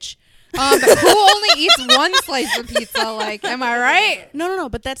 bitch. Who only eats one slice of pizza? Like, am I right? No.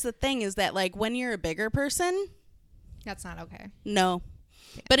 But that's the thing is that, like, when you're a bigger person. That's not okay. No.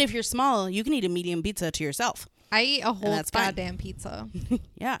 Yeah. But if you're small, you can eat a medium pizza to yourself. I eat a whole goddamn pizza.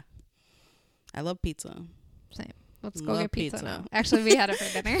 Yeah. I love pizza. Same. Let's go get pizza now. Actually, we had it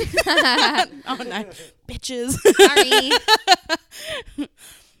for dinner. Oh, nice. Bitches. Sorry.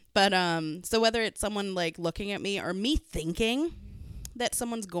 But, so whether it's someone, like, looking at me or me thinking that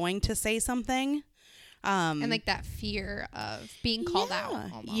someone's going to say something. And, like, that fear of being called out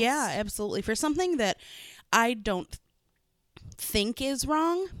almost. Yeah, absolutely. For something that I don't think is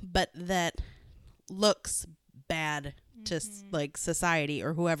wrong, but that looks bad to, like, society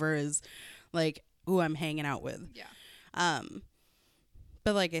or whoever is... like who I'm hanging out with. Yeah.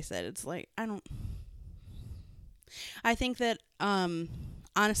 But like I said, it's like I think that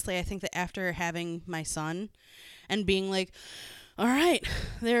honestly, I think that after having my son and being like, all right,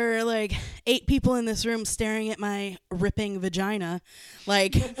 there are like 8 people in this room staring at my ripping vagina,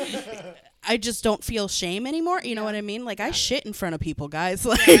 like I just don't feel shame anymore. You know what I mean? Like, I shit in front of people, guys.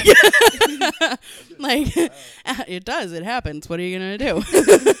 Like, like it does. It happens. What are you going to do?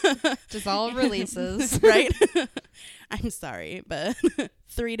 Just all releases. Right? I'm sorry, but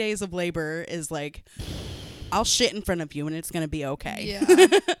 3 days of labor is like, I'll shit in front of you and it's going to be okay.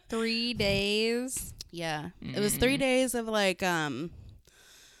 Yeah. 3 days. Yeah. It was 3 days of like,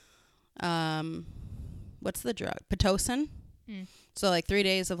 what's the drug? Pitocin. So like 3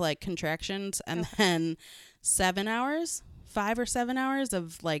 days of like contractions and then 5 or 7 hours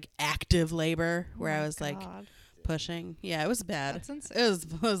of like active labor where I was like pushing. Yeah, it was bad. That's insane.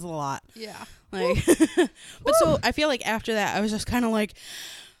 It was a lot. Yeah. Like, but so I feel like after that I was just kind of like,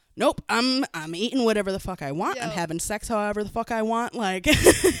 nope, I'm eating whatever the fuck I want. I'm having sex however the fuck I want. Like,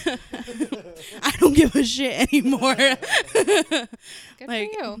 I don't give a shit anymore. Good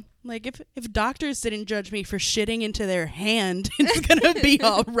like, for you. Like if doctors didn't judge me for shitting into their hand, it's gonna be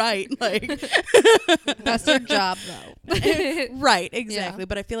all right. Like, that's their job though. Right, exactly. Yeah.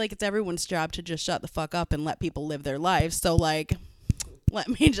 But I feel like it's everyone's job to just shut the fuck up and let people live their lives. So like, let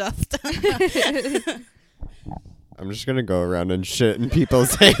me just. I'm just gonna go around and shit in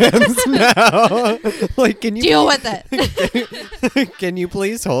people's hands now. Like, can you deal with it? Can you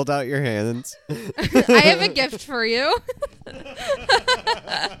please hold out your hands? I have a gift for you.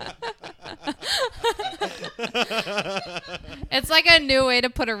 It's like a new way to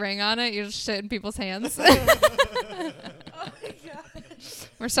put a ring on it. You just shit in people's hands.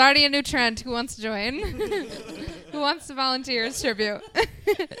 We're starting a new trend. Who wants to join? Who wants to volunteer as tribute?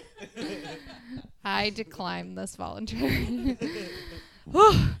 I decline this volunteer.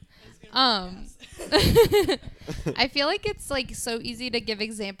 I feel like it's like so easy to give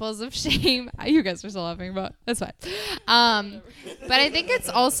examples of shame. You guys are still laughing, but that's fine. But I think it's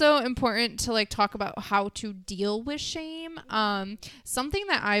also important to like talk about how to deal with shame. Something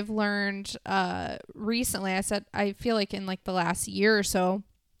that I've learned recently, I feel like in like the last year or so,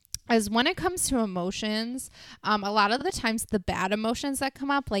 is when it comes to emotions, a lot of the times the bad emotions that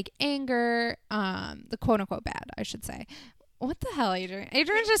come up, like anger, the quote unquote bad, I should say. What the hell, Adrian?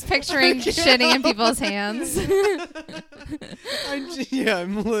 Adrian's just picturing shitting in people's hands.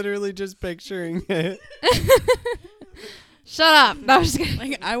 I'm literally just picturing it. Shut up. No, I'm just kidding.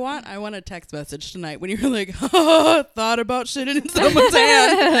 Like, I want a text message tonight when you're like, oh, thought about shitting in someone's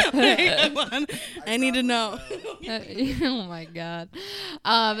hand. Like, I need to know. Oh my God.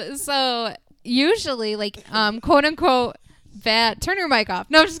 So usually like, quote unquote bad, turn your mic off.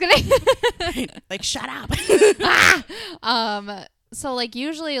 No, I'm just kidding. Like, shut up. So like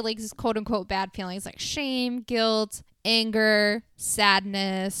usually like quote unquote bad feelings like shame, guilt, anger,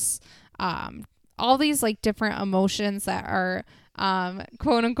 sadness, all these like different emotions that are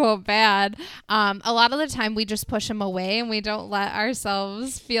quote unquote bad. A lot of the time we just push them away and we don't let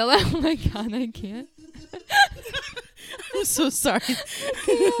ourselves feel that. Oh my God, I can't. I'm so sorry.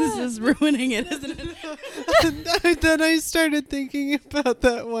 This is ruining it, isn't it? Then I started thinking about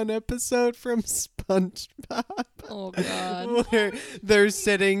that one episode from SpongeBob. Oh God. Where they're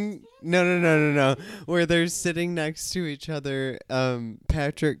sitting No. Where they're sitting next to each other.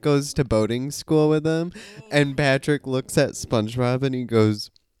 Patrick goes to boating school with them, and Patrick looks at SpongeBob and he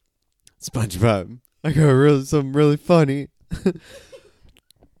goes, SpongeBob, I got something really funny.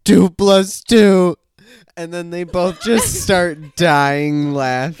 2 + 2. And then they both just start dying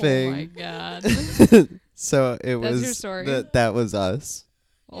laughing. Oh my God. So it was your story? That was us.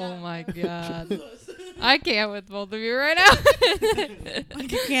 Oh my God. I can't with both of you right now.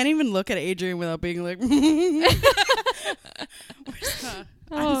 Like, I can't even look at Adrian without being like,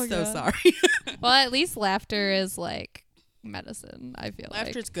 I'm so sorry. Well, at least laughter is like medicine, I feel like.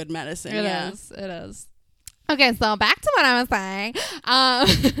 Laughter's good medicine. It is. Okay, so back to what I was saying.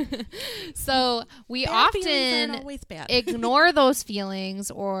 So we often ignore those feelings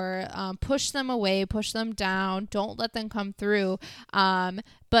or push them away, push them down, don't let them come through.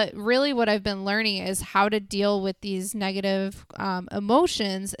 But really what I've been learning is how to deal with these negative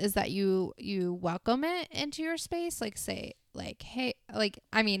emotions is that you welcome it into your space. Like say, like, hey, like,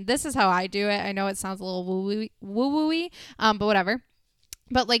 I mean, this is how I do it. I know it sounds a little woo-woo-y, but whatever.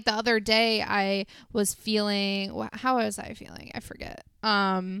 But like the other day I was feeling, how was I feeling? I forget.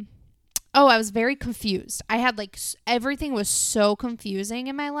 I was very confused. I had like everything was so confusing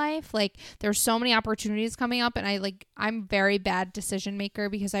in my life. Like there's so many opportunities coming up and I'm very bad decision maker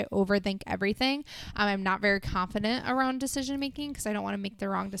because I overthink everything. I'm not very confident around decision making because I don't want to make the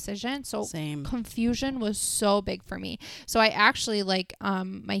wrong decision. So confusion was so big for me. So I actually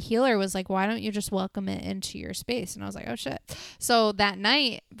my healer was like, why don't you just welcome it into your space? And I was like, oh shit. So that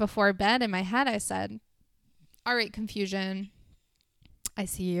night before bed in my head, I said, all right, confusion, I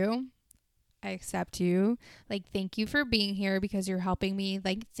see you. I accept you. Like, thank you for being here because you're helping me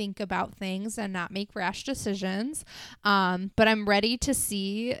like think about things and not make rash decisions. But I'm ready to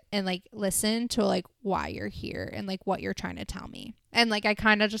see and like listen to like why you're here and like what you're trying to tell me. And like I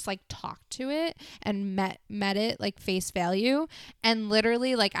kind of just like talked to it and met it like face value. And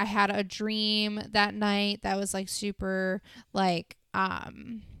literally like I had a dream that night that was like super like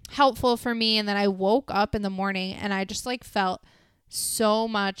helpful for me. And then I woke up in the morning and I just like felt so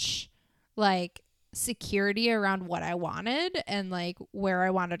much like security around what I wanted and like where I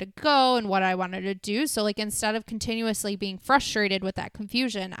wanted to go and what I wanted to do. So like instead of continuously being frustrated with that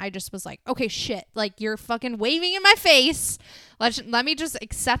confusion, I just was like, okay, shit, like you're fucking waving in my face. Let me just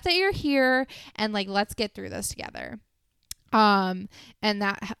accept that you're here and like let's get through this together. And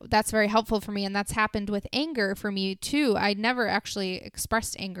that's very helpful for me, and that's happened with anger for me too. I never actually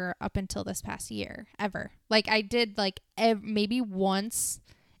expressed anger up until this past year ever. Like I did like maybe once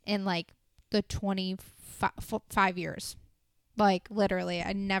in like the 25 years. Like literally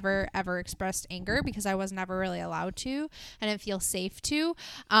I never ever expressed anger because I was never really allowed to. I didn't feel safe to.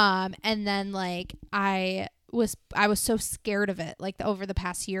 And then like I was so scared of it like over the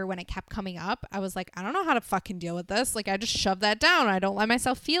past year when it kept coming up. I was like, I don't know how to fucking deal with this. Like I just shove that down. I don't let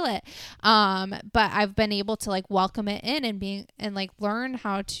myself feel it. But I've been able to like welcome it in and like learn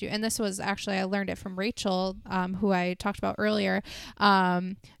how to, and this was actually, I learned it from Rachel, who I talked about earlier.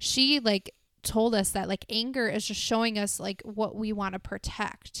 She like told us that like anger is just showing us like what we want to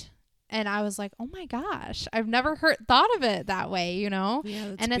protect. And I was like, oh my gosh, I've never thought of it that way, you know? Yeah,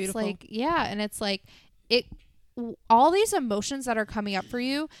 that's and it's beautiful. like, yeah. And it's like, all these emotions that are coming up for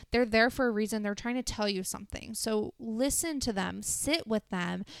you, they're there for a reason. They're trying to tell you something. So listen to them, sit with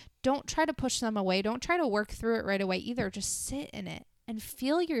them. Don't try to push them away. Don't try to work through it right away either. Just sit in it and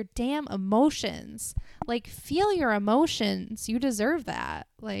feel your damn emotions. Like feel your emotions. You deserve that.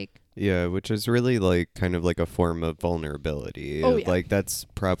 Like, yeah, which is really like kind of like a form of vulnerability. Oh, yeah. Like that's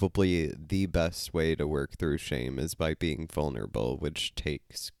probably the best way to work through shame is by being vulnerable, which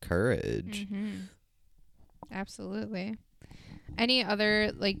takes courage. mm-hmm. Absolutely. Any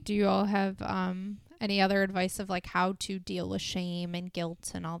other, like, do you all have any other advice of like how to deal with shame and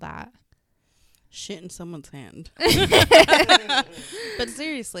guilt and all that? Shit in someone's hand. But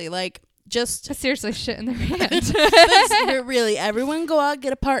seriously, like, just seriously, shit in their hand. really, everyone go out,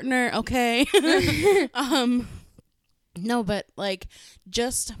 get a partner, okay? No, but like,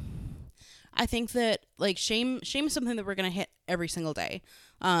 just, I think that like shame is something that we're gonna hit every single day.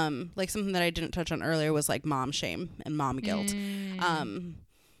 Like something that I didn't touch on earlier was like mom shame and mom guilt,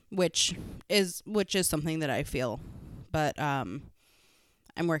 which is something that I feel, but I'm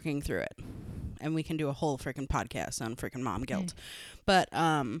working through it, and we can do a whole freaking podcast on freaking mom guilt, but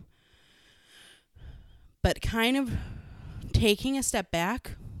kind of taking a step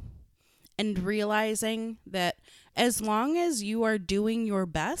back and realizing that as long as you are doing your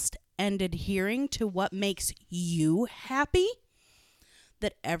best and adhering to what makes you happy,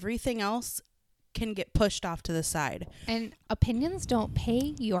 that everything else can get pushed off to the side. And opinions don't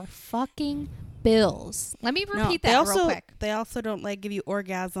pay your fucking bills. Let me repeat that real quick. They also don't like give you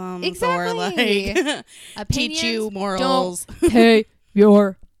orgasms exactly. or like teach you morals. Don't pay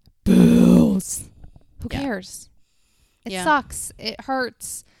your bills. Who cares? It sucks. It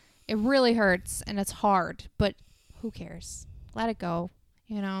hurts. It really hurts, and it's hard, but who cares? Let it go.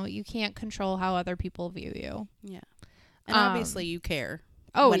 You know, you can't control how other people view you. Yeah. And obviously you care.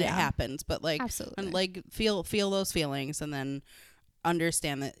 When it happens, but like, absolutely. And like feel those feelings, and then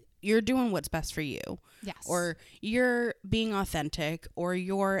understand that you're doing what's best for you. Yes. Or you're being authentic, or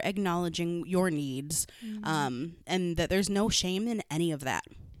you're acknowledging your needs, and that there's no shame in any of that.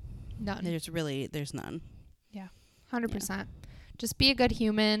 None. There's none. Yeah, 100%. Just be a good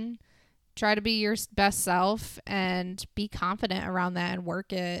human. Try to be your best self and be confident around that and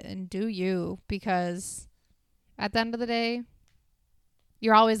work it and do you, because at the end of the day,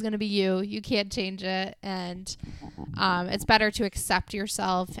 you're always going to be you. You can't change it. And it's better to accept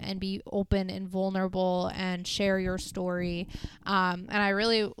yourself and be open and vulnerable and share your story. And I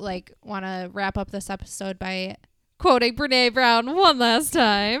really want to wrap up this episode by quoting Brene Brown one last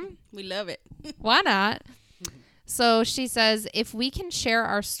time. We love it. Why not? So she says, if we can share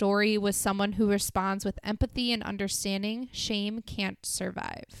our story with someone who responds with empathy and understanding, shame can't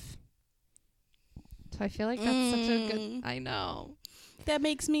survive. So I feel like that's such a good, I know. That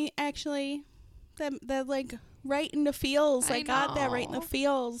makes me actually, that like right in the feels. I got that right in the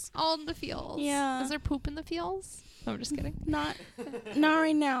feels. All in the feels. Yeah. Is there poop in the feels? No, I'm just kidding. Not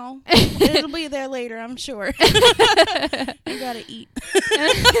right now. It'll be there later, I'm sure. I gotta eat.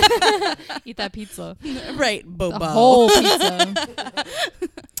 Eat that pizza. Right, boba. The whole pizza.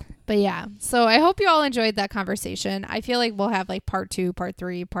 But yeah, so I hope you all enjoyed that conversation. I feel like we'll have like part 2, part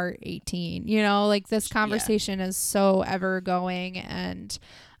 3, part 18, you know, like this conversation is so ever going, and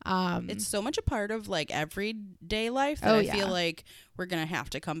it's so much a part of like everyday life that I feel like we're gonna have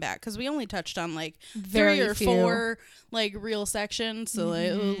to come back, because we only touched on like very 3 or few. 4 like real sections, so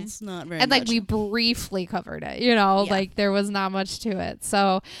like, it's not very and much. like we briefly covered it, you know, like there was not much to it.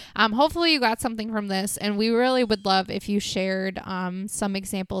 So hopefully you got something from this, and we really would love if you shared some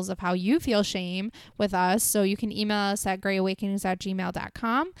examples of how you feel shame with us. So you can email us at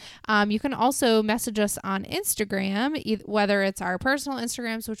grayawakenings@gmail.com. You can also message us on Instagram, whether it's our personal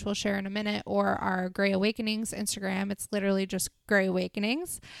Instagrams, which we'll share in a minute, or our Gray Awakenings Instagram. It's literally just Gray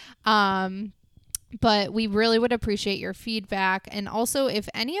Awakenings. But we really would appreciate your feedback. And also, if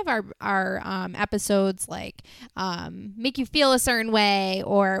any of our episodes like make you feel a certain way,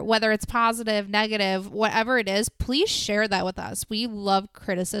 or whether it's positive, negative, whatever it is, please share that with us. We love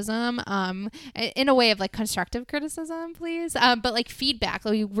criticism, in a way of like constructive criticism, please. But like feedback,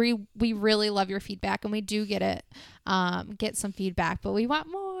 we really love your feedback, and we do get some feedback, but we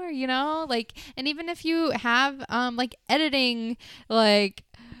want more, you know, like, and even if you have like editing, like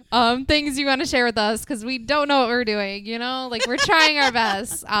things you want to share with us, because we don't know what we're doing, you know, like we're trying our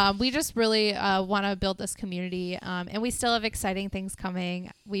best. We just really want to build this community, and we still have exciting things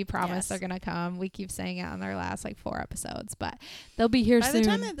coming. We promise they're gonna come. We keep saying it on our last like 4 episodes, but they'll be here soon. By the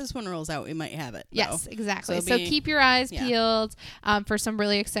time that this one rolls out, we might have it though. Yes, exactly. So keep your eyes peeled for some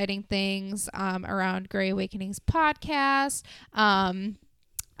really exciting things around Gray Awakenings podcast.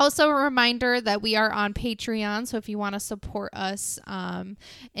 Also, a reminder that we are on Patreon, so if you want to support us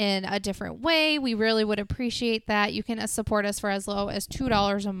in a different way, we really would appreciate that. You can support us for as low as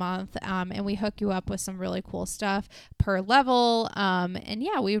 $2 a month, and we hook you up with some really cool stuff per level. And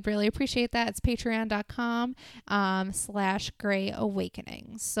yeah, we would really appreciate that. It's patreon.com/Gray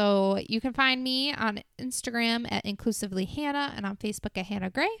Awakenings. So you can find me on Instagram at Inclusively Hannah, and on Facebook at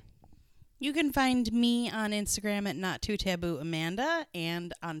Hannah Gray. You can find me on Instagram at Not Too Taboo Amanda,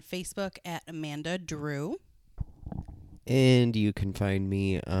 and on Facebook at Amanda Drew. And you can find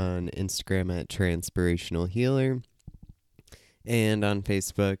me on Instagram at Transpirational Healer, and on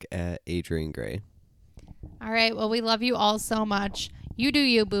Facebook at Adrian Gray. All right. Well, we love you all so much. You do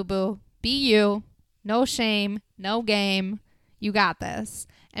you, boo-boo. Be you. No shame. No game. You got this.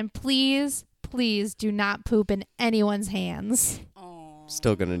 And please, please do not poop in anyone's hands.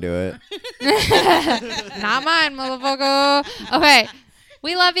 Still gonna do it. Not mine, motherfucker. Okay.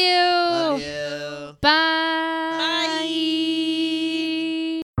 We love you. Love you. Bye.